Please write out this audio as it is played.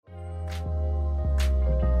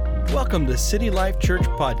Welcome to City Life Church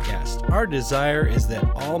Podcast. Our desire is that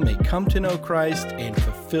all may come to know Christ and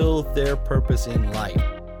fulfill their purpose in life.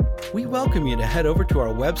 We welcome you to head over to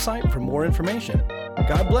our website for more information.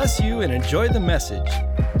 God bless you and enjoy the message.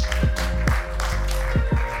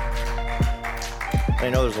 I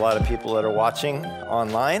know there's a lot of people that are watching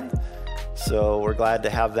online, so we're glad to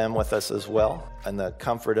have them with us as well in the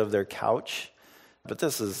comfort of their couch. But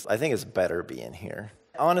I think it's better being here.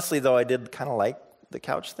 Honestly, though, I did kind of like the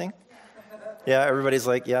couch thing. Yeah, everybody's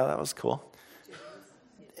like, yeah, that was cool.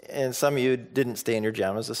 And some of you didn't stay in your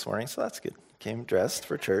pajamas this morning, so that's good. Came dressed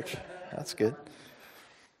for church. That's good.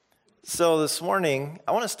 So this morning,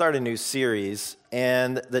 I want to start a new series,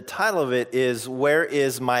 and the title of it is, Where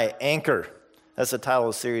is My Anchor? That's the title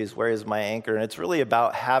of the series, Where is My Anchor? And it's really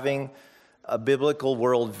about having a biblical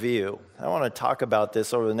worldview. I want to talk about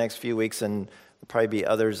this over the next few weeks, and there'll probably be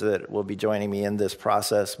others that will be joining me in this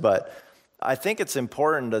process, but I think it's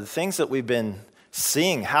important, the things that we've been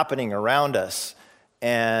seeing happening around us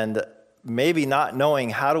and maybe not knowing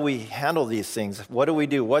how do we handle these things. What do we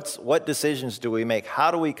do? What decisions do we make? How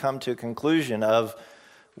do we come to a conclusion of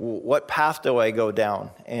what path do I go down?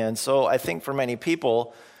 And so I think for many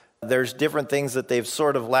people, there's different things that they've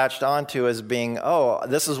sort of latched onto as being, oh,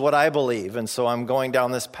 this is what I believe, and so I'm going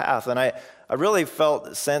down this path. And I really felt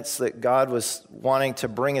the sense that God was wanting to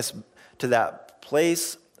bring us to that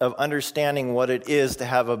place of understanding what it is to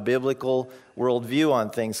have a biblical worldview on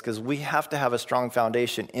things, because we have to have a strong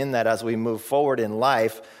foundation in that as we move forward in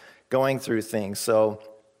life, going through things. So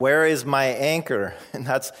where is my anchor? And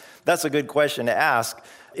that's a good question to ask.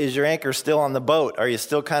 Is your anchor still on the boat? Are you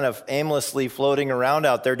still kind of aimlessly floating around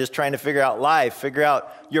out there just trying to figure out life, figure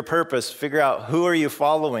out your purpose, figure out who are you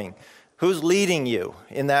following? Who's leading you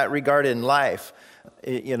in that regard in life?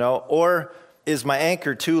 Or is my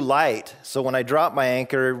anchor too light? So when I drop my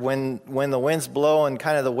anchor, when the winds blow and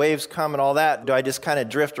kind of the waves come and all that, do I just kind of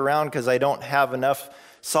drift around because I don't have enough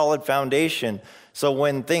solid foundation? So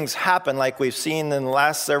when things happen, like we've seen in the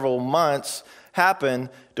last several months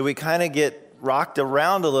happen, do we kind of get rocked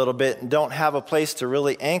around a little bit and don't have a place to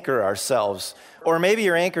really anchor ourselves? Or maybe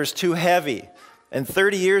your anchor's too heavy. And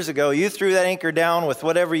 30 years ago, you threw that anchor down with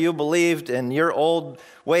whatever you believed and your old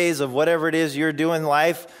ways of whatever it is you're doing in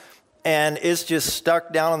life, and it's just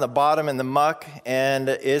stuck down on the bottom in the muck, and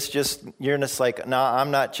you're just like, nah, I'm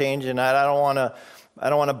not changing. I don't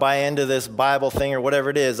want to buy into this Bible thing or whatever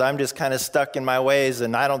it is. I'm just kind of stuck in my ways,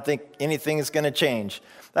 and I don't think anything is going to change.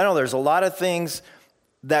 I know there's a lot of things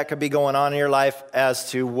that could be going on in your life as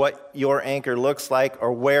to what your anchor looks like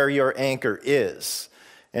or where your anchor is.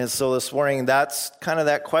 And so this morning, that's kind of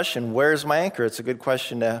that question, where's my anchor? It's a good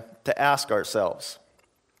question to ask ourselves.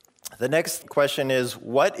 The next question is,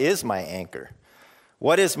 what is my anchor?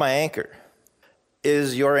 What is my anchor?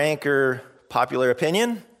 Is your anchor popular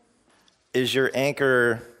opinion? Is your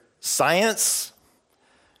anchor science?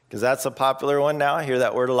 Because that's a popular one now. I hear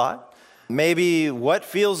that word a lot. Maybe what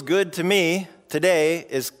feels good to me today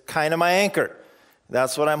is kind of my anchor.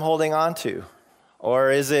 That's what I'm holding on to.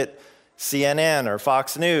 Or is it CNN or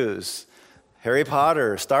Fox News, Harry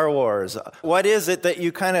Potter, Star Wars? What is it that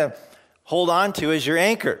you kind of hold on to as your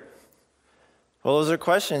anchor? Well, those are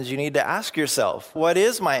questions you need to ask yourself. What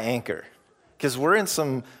is my anchor? Because we're in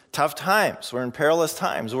some tough times. We're in perilous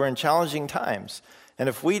times. We're in challenging times. And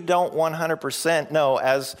if we don't 100% know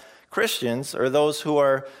as Christians or those who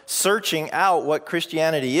are searching out what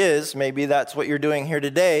Christianity is, maybe that's what you're doing here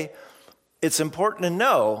today, it's important to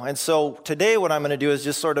know. And so today what I'm going to do is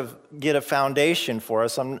just sort of get a foundation for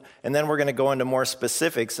us. And then we're going to go into more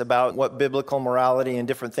specifics about what biblical morality and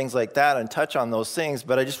different things like that and touch on those things.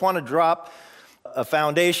 But I just want to drop a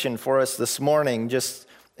foundation for us this morning, just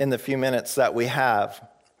in the few minutes that we have.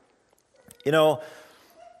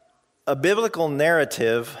 A biblical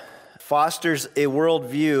narrative fosters a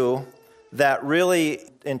worldview that really,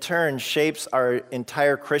 in turn, shapes our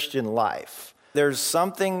entire Christian life. There's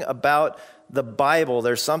something about the Bible,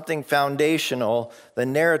 there's something foundational, the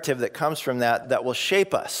narrative that comes from that will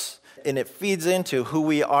shape us. And it feeds into who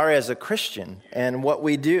we are as a Christian and what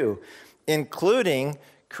we do, including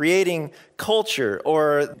creating culture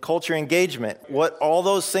or culture engagement, all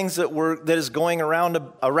those things that is going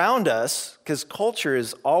around us, because culture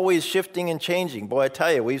is always shifting and changing. Boy, I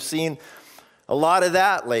tell you, we've seen a lot of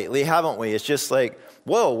that lately, haven't we? It's just like,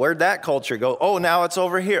 whoa, where'd that culture go? Oh, now it's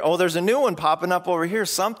over here. Oh, there's a new one popping up over here,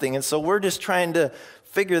 something. And so we're just trying to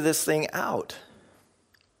figure this thing out.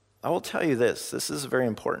 I will tell you this is a very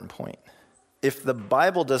important point. If the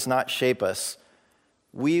Bible does not shape us,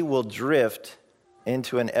 we will drift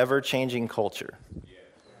into an ever-changing culture.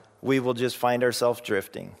 We will just find ourselves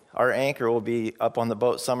drifting. Our anchor will be up on the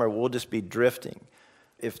boat somewhere. We'll just be drifting.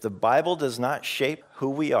 If the Bible does not shape who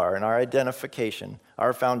we are and our identification,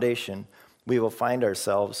 our foundation, we will find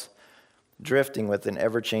ourselves drifting with an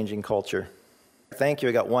ever-changing culture. Thank you.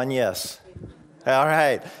 I got one yes. All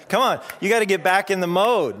right. Come on. You got to get back in the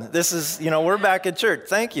mode. This is, we're back at church.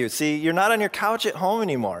 Thank you. See, you're not on your couch at home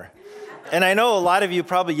anymore. And I know a lot of you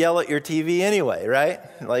probably yell at your TV anyway, right?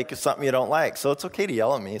 Like it's something you don't like. So it's okay to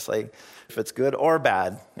yell at me. It's like if it's good or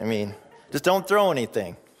bad. Just don't throw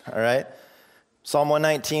anything. All right? Psalm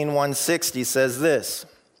 119, 160 says this,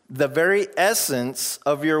 the very essence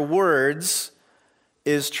of your words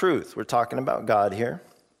is truth. We're talking about God here.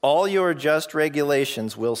 All your just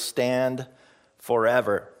regulations will stand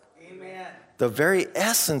forever. Amen. The very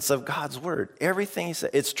essence of God's word, everything he said,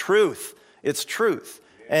 it's truth. It's truth.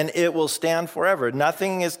 And it will stand forever.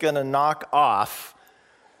 Nothing is going to knock off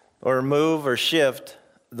or move or shift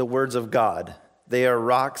the words of God. They are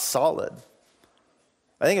rock solid.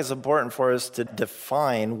 I think it's important for us to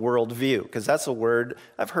define worldview, because that's a word,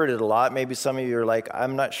 I've heard it a lot. Maybe some of you are like,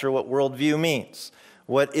 I'm not sure what worldview means.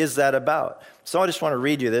 What is that about? So I just want to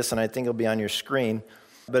read you this, and I think it'll be on your screen.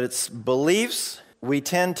 But it's beliefs we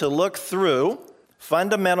tend to look through,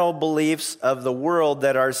 fundamental beliefs of the world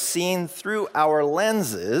that are seen through our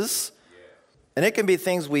lenses, and it can be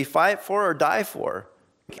things we fight for or die for.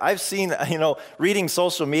 I've seen, reading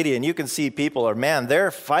social media, and you can see people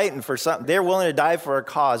they're fighting for something. They're willing to die for a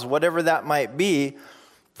cause, whatever that might be,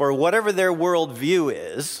 for whatever their worldview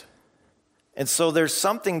is. And so there's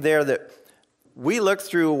something there that we look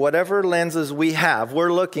through whatever lenses we have.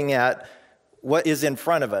 We're looking at what is in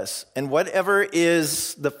front of us. And whatever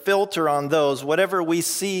is the filter on those, whatever we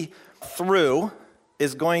see through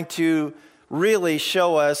is going to really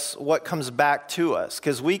show us what comes back to us.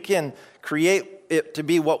 Because we can create it to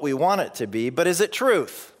be what we want it to be, but is it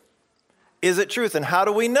truth? Is it truth? And how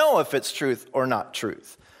do we know if it's truth or not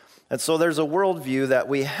truth? And so there's a worldview that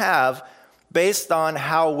we have based on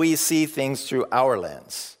how we see things through our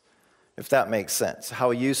lens, if that makes sense,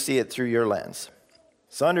 how you see it through your lens.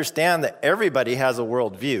 So understand that everybody has a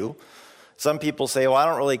worldview. Some people say, well, I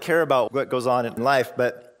don't really care about what goes on in life,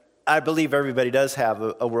 but I believe everybody does have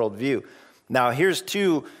a worldview. Now, here's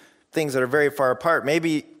two things that are very far apart.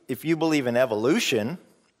 Maybe if you believe in evolution,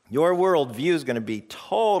 your worldview is going to be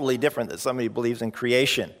totally different than somebody who believes in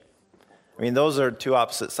creation. Those are two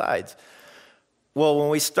opposite sides. Well, when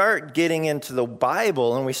we start getting into the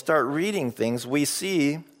Bible and we start reading things, we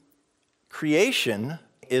see creation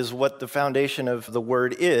is what the foundation of the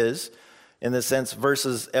word is, in the sense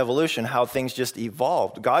versus evolution, how things just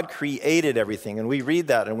evolved. God created everything, and we read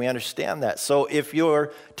that and we understand that. So if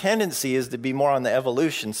your tendency is to be more on the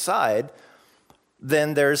evolution side,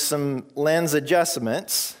 then there's some lens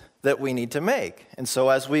adjustments that we need to make. And so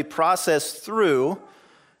as we process through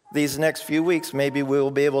these next few weeks, maybe we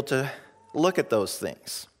will be able to look at those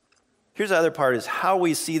things. Here's the other part, is how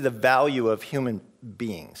we see the value of human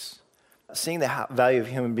beings. Seeing the value of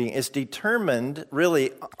human beings is determined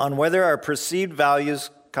really on whether our perceived values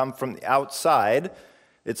come from the outside.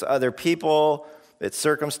 It's other people, it's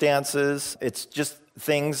circumstances, it's just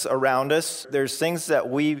things around us. There's things that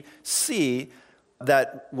we see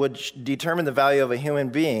that would determine the value of a human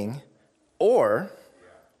being, or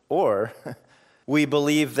we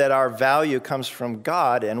believe that our value comes from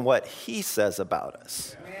God and what he says about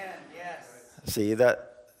us. Amen. Yes. See,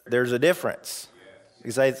 that there's a difference.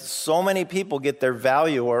 Because so many people get their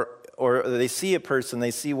value, or they see a person, they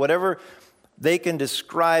see whatever they can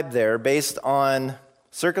describe there based on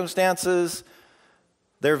circumstances,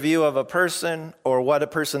 their view of a person, or what a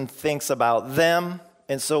person thinks about them.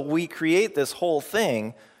 And so we create this whole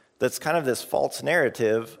thing that's kind of this false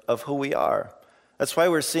narrative of who we are. That's why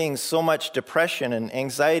we're seeing so much depression and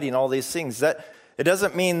anxiety and all these things. That it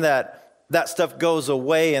doesn't mean that stuff goes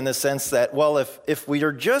away in the sense that, well, if we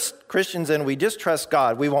are just Christians and we just trust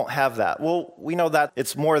God, we won't have that. Well, we know that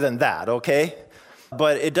it's more than that, okay?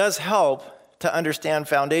 But it does help to understand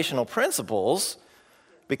foundational principles,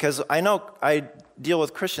 because I know I deal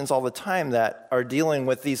with Christians all the time that are dealing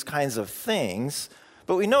with these kinds of things,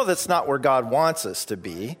 but we know that's not where God wants us to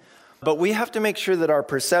be. But we have to make sure that our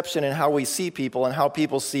perception and how we see people and how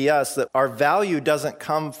people see us, that our value doesn't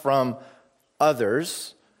come from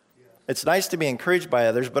others. It's nice to be encouraged by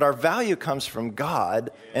others, but our value comes from God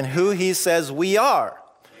and who he says we are.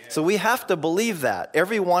 So we have to believe that.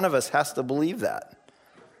 Every one of us has to believe that.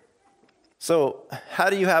 So how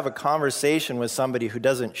do you have a conversation with somebody who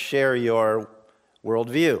doesn't share your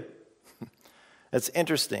worldview? It's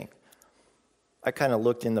interesting. I kind of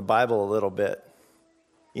looked in the Bible a little bit.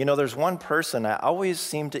 There's one person I always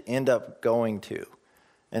seem to end up going to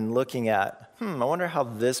and looking at, I wonder how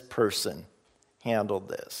this person handled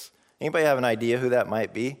this. Anybody have an idea who that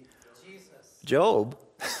might be? Jesus. Job.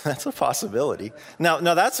 That's a possibility. No,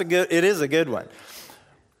 it is a good one.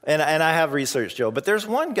 And I have researched Job. But there's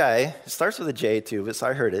one guy, it starts with a J too, but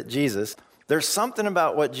I heard it, Jesus. There's something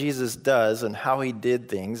about what Jesus does and how he did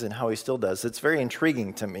things and how he still does. It's very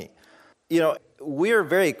intriguing to me. We're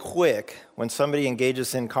very quick when somebody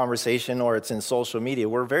engages in conversation or it's in social media,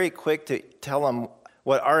 we're very quick to tell them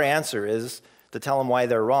what our answer is, to tell them why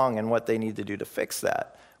they're wrong and what they need to do to fix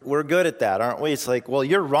that. We're good at that, aren't we? It's like, well,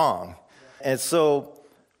 you're wrong. And so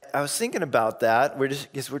I was thinking about that.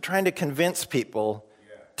 We're trying to convince people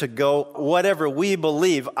to go whatever we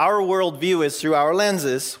believe. Our worldview is through our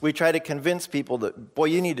lenses. We try to convince people that, boy,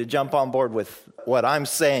 you need to jump on board with what I'm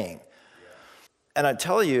saying. And I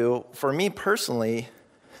tell you, for me personally,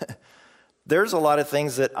 there's a lot of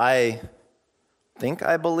things that I think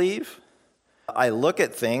I believe. I look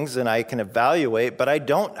at things and I can evaluate, but I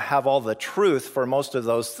don't have all the truth for most of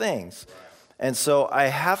those things. And so I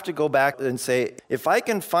have to go back and say, if I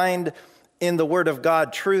can find in the Word of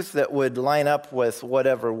God truth that would line up with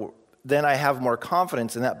whatever, then I have more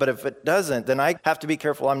confidence in that. But if it doesn't, then I have to be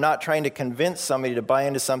careful. I'm not trying to convince somebody to buy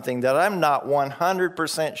into something that I'm not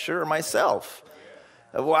 100% sure myself.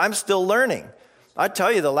 Well, I'm still learning. I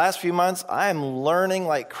tell you, the last few months, I'm learning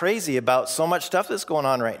like crazy about so much stuff that's going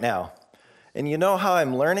on right now. And you know how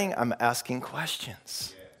I'm learning? I'm asking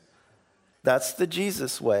questions. That's the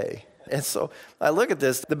Jesus way. And so I look at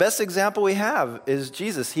this. The best example we have is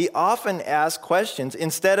Jesus. He often asks questions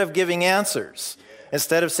instead of giving answers.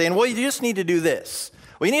 Instead of saying, well, you just need to do this.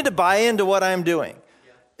 Well, you need to buy into what I'm doing.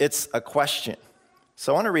 It's a question.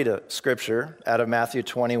 So I want to read a scripture out of Matthew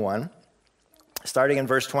 21. Starting in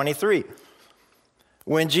verse 23.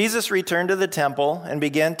 When Jesus returned to the temple and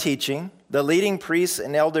began teaching, the leading priests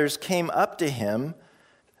and elders came up to him.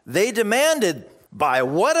 They demanded, by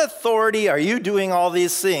what authority are you doing all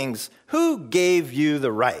these things? Who gave you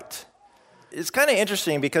the right? It's kind of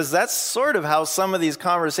interesting because that's sort of how some of these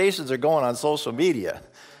conversations are going on social media.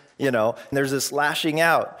 And there's this lashing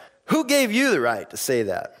out. Who gave you the right to say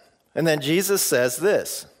that? And then Jesus says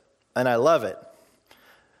this, and I love it.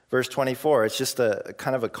 Verse 24, it's just a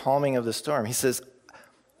kind of a calming of the storm. He says,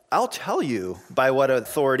 I'll tell you by what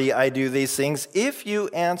authority I do these things if you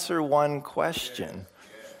answer one question.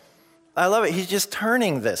 I love it. He's just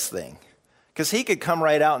turning this thing. Because he could come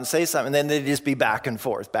right out and say something, and then they'd just be back and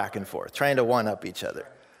forth, trying to one-up each other.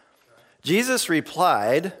 Jesus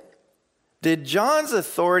replied, did John's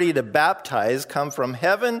authority to baptize come from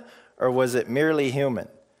heaven, or was it merely human?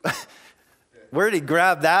 Where did he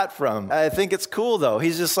grab that from? I think it's cool, though.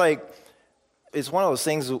 He's just like, it's one of those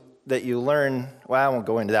things that you learn. Well, I won't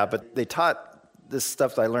go into that, but they taught this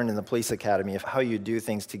stuff that I learned in the police academy of how you do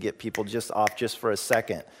things to get people just off just for a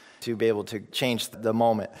second to be able to change the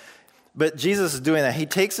moment. But Jesus is doing that. He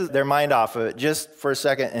takes their mind off of it just for a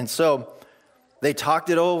second. And so they talked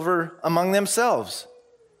it over among themselves.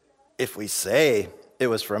 If we say it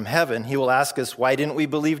was from heaven, he will ask us, why didn't we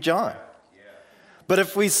believe John? But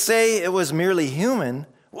if we say it was merely human,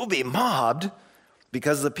 we'll be mobbed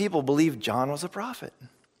because the people believed John was a prophet.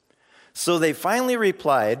 So they finally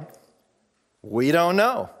replied, we don't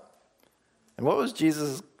know. And what was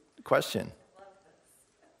Jesus' question?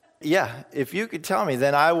 Yeah, if you could tell me,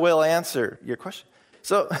 then I will answer your question.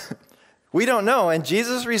 So we don't know. And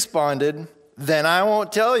Jesus responded, then I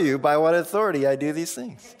won't tell you by what authority I do these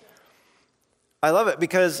things. I love it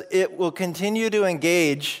because it will continue to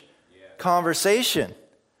engage conversation.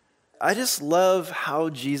 I just love how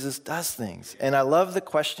Jesus does things. And I love the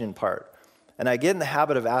question part. And I get in the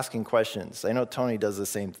habit of asking questions. I know Tony does the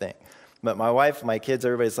same thing. But my wife, my kids,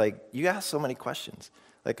 everybody's like, you ask so many questions.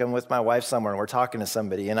 Like I'm with my wife somewhere and we're talking to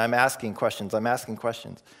somebody and I'm asking questions. And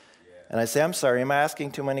I say, I'm sorry, am I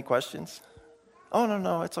asking too many questions? Oh,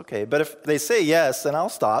 no, it's okay. But if they say yes, then I'll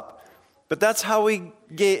stop. But that's how we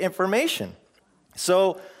get information.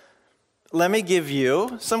 So let me give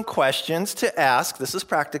you some questions to ask. This is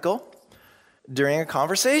practical. During a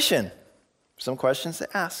conversation. Some questions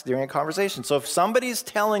to ask during a conversation. So if somebody's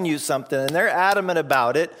telling you something and they're adamant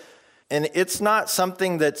about it, and it's not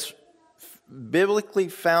something that's biblically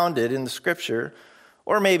founded in the scripture,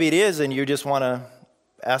 or maybe it is and you just want to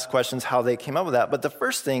ask questions how they came up with that. But the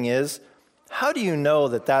first thing is, how do you know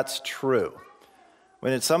that that's true?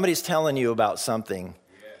 When somebody's telling you about something,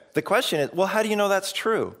 the question is, well, how do you know that's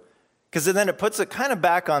true? Because then it puts it kind of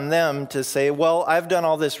back on them to say, well, I've done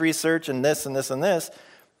all this research and this and this and this,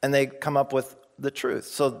 and they come up with the truth.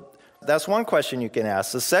 So that's one question you can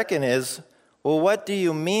ask. The second is, well, what do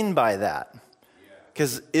you mean by that?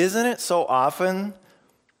 Because isn't it so often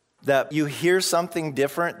that you hear something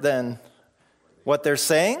different than what they're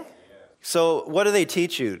saying? So what do they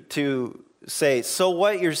teach you? To say, so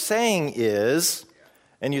what you're saying is,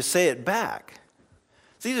 and you say it back.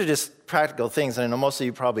 These are just practical things. And I know most of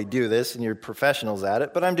you probably do this and you're professionals at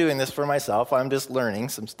it, but I'm doing this for myself. I'm just learning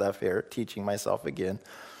some stuff here, teaching myself again,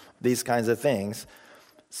 these kinds of things.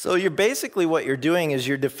 So you're basically, what you're doing is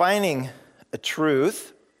you're defining a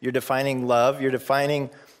truth, you're defining love, you're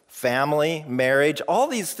defining family, marriage, all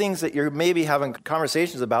these things that you're maybe having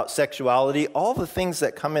conversations about, sexuality, all the things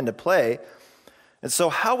that come into play. And so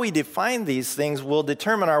how we define these things will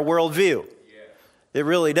determine our worldview. It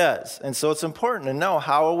really does. And so it's important to know,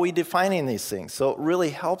 how are we defining these things? So it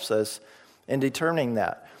really helps us in determining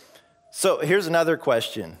that. So here's another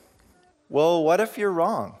question. Well, what if you're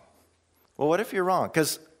wrong? Well, what if you're wrong?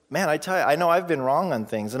 Because, man, I tell you, I know I've been wrong on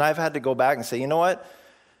things, and I've had to go back and say, you know what?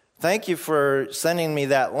 Thank you for sending me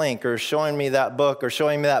that link or showing me that book or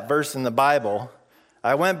showing me that verse in the Bible.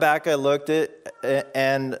 I went back, I looked at it,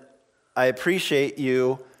 and I appreciate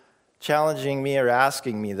you challenging me or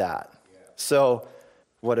asking me that. So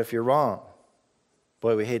what if you're wrong?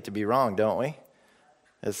 Boy, we hate to be wrong, don't we?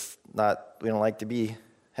 We don't like to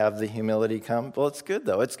have the humility come. Well, it's good,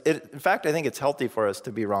 though. In fact, I think it's healthy for us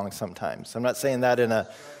to be wrong sometimes. I'm not saying that in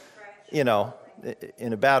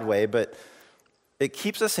a bad way, but it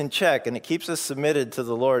keeps us in check and it keeps us submitted to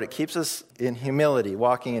the Lord. It keeps us in humility,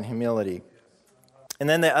 walking in humility. And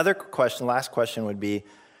then the other question, last question would be,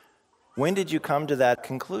 when did you come to that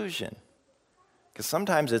conclusion? Because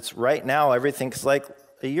sometimes it's right now, everything's like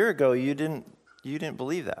a year ago, you didn't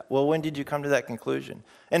believe that. Well, when did you come to that conclusion?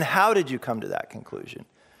 And how did you come to that conclusion?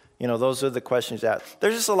 Those are the questions that.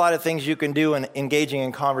 There's just a lot of things you can do in engaging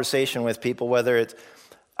in conversation with people, whether it's,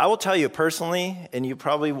 I will tell you personally, and you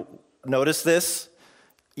probably notice this,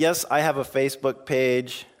 yes, I have a Facebook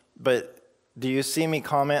page, but do you see me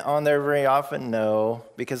comment on there very often? No,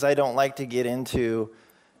 because I don't like to get into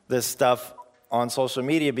this stuff on social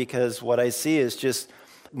media, because what I see is just,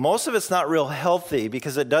 most of it's not real healthy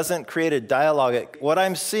because it doesn't create a dialogue. What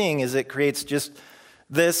I'm seeing is it creates just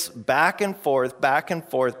this back and forth, back and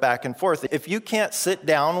forth, back and forth. If you can't sit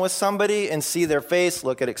down with somebody and see their face,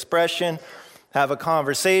 look at expression, have a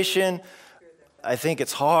conversation, I think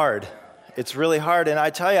it's hard. It's really hard. And I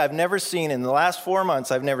tell you, in the last 4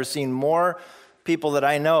 months, I've never seen more people that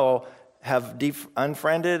I know have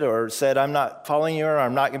unfriended or said, I'm not following you or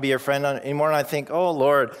I'm not going to be your friend anymore. And I think, oh,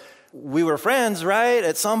 Lord, we were friends, right,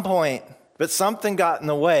 at some point, but something got in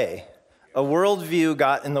the way. A worldview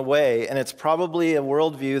got in the way, and it's probably a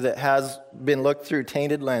worldview that has been looked through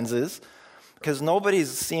tainted lenses because nobody's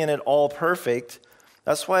seeing it all perfect.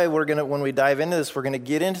 That's why when we dive into this, we're going to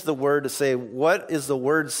get into the Word to say, what does the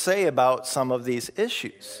Word say about some of these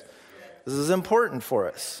issues? This is important for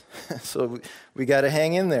us. So we got to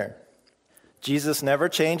hang in there. Jesus never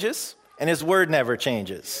changes, and His Word never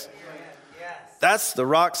changes. That's the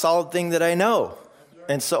rock solid thing that I know.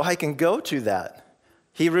 And so I can go to that.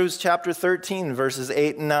 Hebrews chapter 13, verses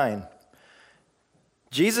 8 and 9.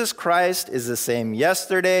 Jesus Christ is the same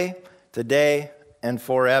yesterday, today, and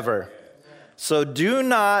forever. So do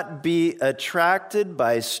not be attracted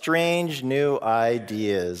by strange new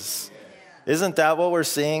ideas. Isn't that what we're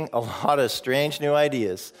seeing? A lot of strange new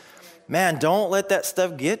ideas. Man, don't let that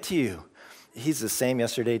stuff get to you. He's the same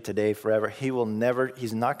yesterday, today, forever.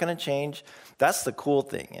 He's not going to change. That's the cool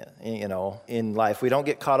thing, in life. We don't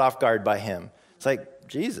get caught off guard by Him. It's like,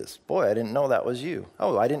 Jesus, boy, I didn't know that was you.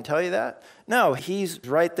 Oh, I didn't tell you that? No, He's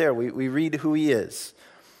right there. We read who He is.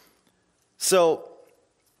 So,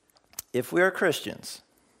 if we are Christians,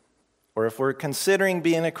 or if we're considering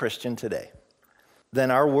being a Christian today,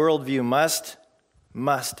 then our worldview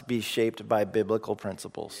must be shaped by biblical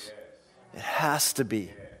principles. It has to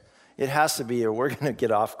be. It has to be, or we're going to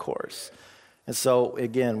get off course. And so,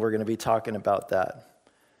 again, we're going to be talking about that.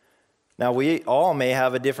 Now, we all may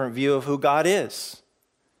have a different view of who God is.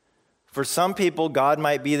 For some people, God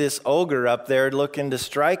might be this ogre up there looking to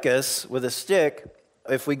strike us with a stick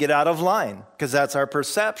if we get out of line, because that's our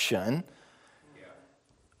perception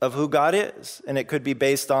of who God is. And it could be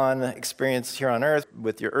based on experience here on earth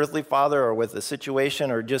with your earthly father or with a situation,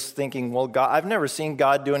 or just thinking, well, God, I've never seen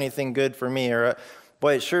God do anything good for me, or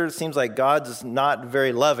boy, it sure seems like God's not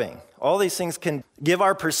very loving. All these things can give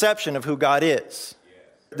our perception of who God is.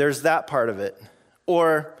 There's that part of it.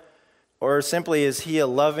 Or simply, is He a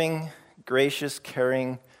loving, gracious,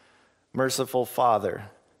 caring, merciful Father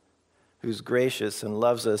who's gracious and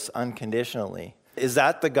loves us unconditionally? Is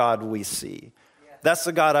that the God we see? That's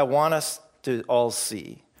the God I want us to all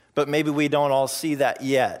see. But maybe we don't all see that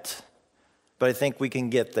yet. But I think we can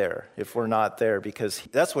get there if we're not there, because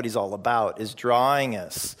that's what He's all about, is drawing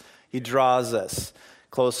us. He draws us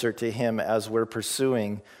closer to Him as we're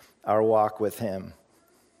pursuing our walk with him.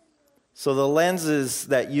 So the lenses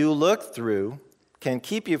that you look through can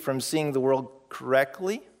keep you from seeing the world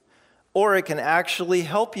correctly, or it can actually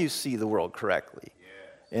help you see the world correctly.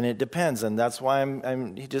 And it depends, and that's why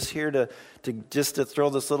I'm just here to throw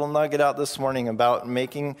this little nugget out this morning about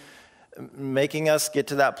making us get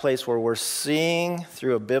to that place where we're seeing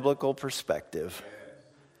through a biblical perspective.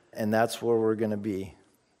 And that's where we're going to be.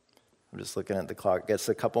 I'm just looking at the clock. Gets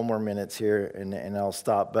a couple more minutes here, and I'll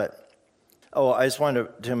stop. But, I just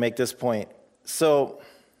wanted to make this point. So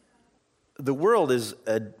the world is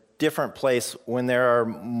a different place when there are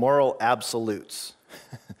moral absolutes.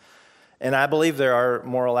 And I believe there are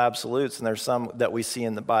moral absolutes, and there's some that we see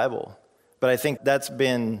in the Bible. But I think that's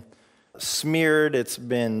been smeared, it's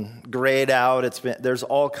been grayed out, there's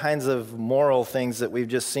all kinds of moral things that we've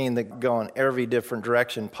just seen that go in every different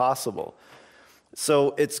direction possible.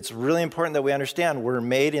 So it's really important that we understand we're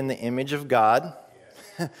made in the image of God,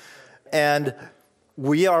 and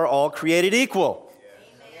we are all created equal.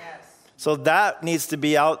 So that needs to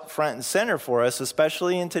be out front and center for us,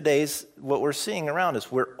 especially in today's, what we're seeing around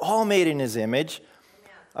us. We're all made in his image.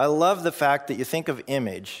 I love the fact that you think of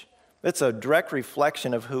image. It's a direct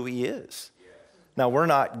reflection of who he is. Now, we're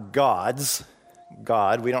not God.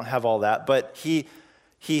 We don't have all that. But he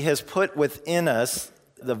has put within us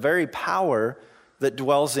the very power that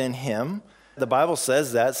dwells in him. The Bible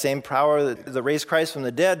says that same power that raised Christ from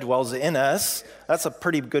the dead dwells in us. That's a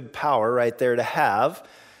pretty good power right there to have.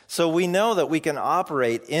 So we know that we can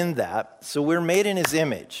operate in that. So we're made in his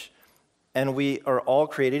image, and we are all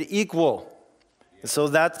created equal. So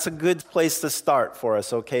that's a good place to start for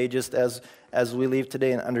us, okay, just as we leave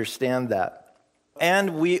today and understand that.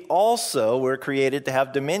 And we're created to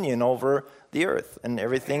have dominion over the earth and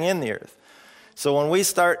everything in the earth. So when we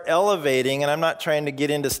start elevating, and I'm not trying to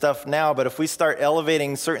get into stuff now, but if we start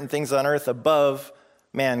elevating certain things on earth above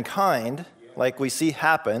mankind, like we see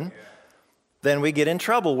happen, then we get in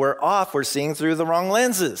trouble. We're seeing through the wrong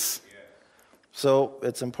lenses. So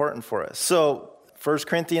it's important for us. So 1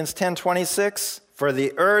 Corinthians 10:26, for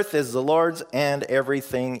the earth is the Lord's and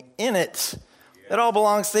everything in it. It all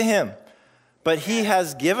belongs to him. But he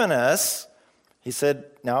has given us, he said,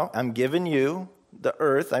 now I'm giving you the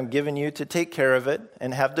earth. I'm giving you to take care of it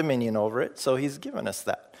and have dominion over it. So he's given us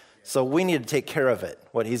that. So we need to take care of it,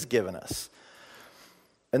 what he's given us.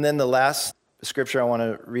 And then the last scripture I want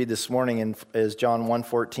to read this morning is John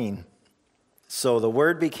 1:14. So the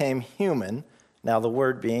Word became human. Now the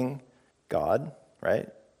Word being God, right?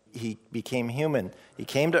 He became human. He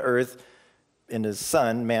came to earth, and his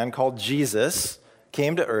son, man called Jesus,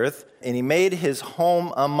 came to earth, and he made his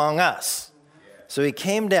home among us. So he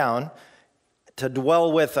came down to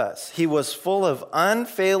dwell with us. He was full of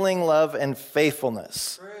unfailing love and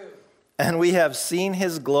faithfulness. And we have seen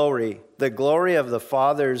his glory, the glory of the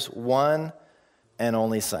Father's one and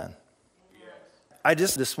only Son.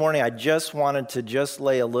 This morning, I just wanted to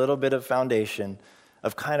lay a little bit of foundation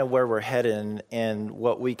of kind of where we're headed and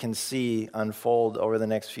what we can see unfold over the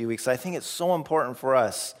next few weeks. I think it's so important for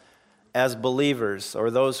us as believers,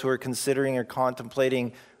 or those who are considering or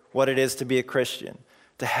contemplating what it is to be a Christian,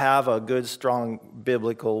 to have a good, strong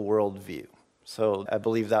biblical worldview. So I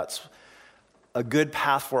believe that's a good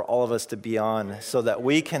path for all of us to be on, so that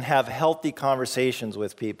we can have healthy conversations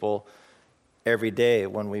with people every day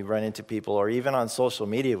when we run into people, or even on social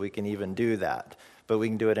media, we can even do that, but we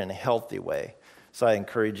can do it in a healthy way. So I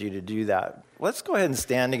encourage you to do that. Let's go ahead and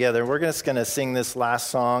stand together. We're just going to sing this last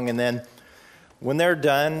song, and then when they're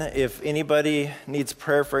done, if anybody needs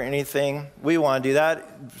prayer for anything, we want to do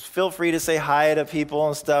that. Feel free to say hi to people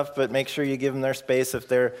and stuff, but make sure you give them their space.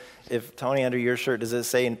 If Tony, under your shirt, does it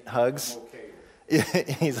say hugs?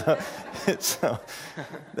 Okay.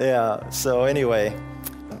 So anyway,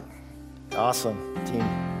 awesome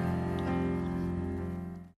team.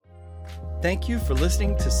 Thank you for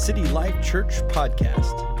listening to City Life Church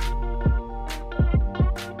Podcast.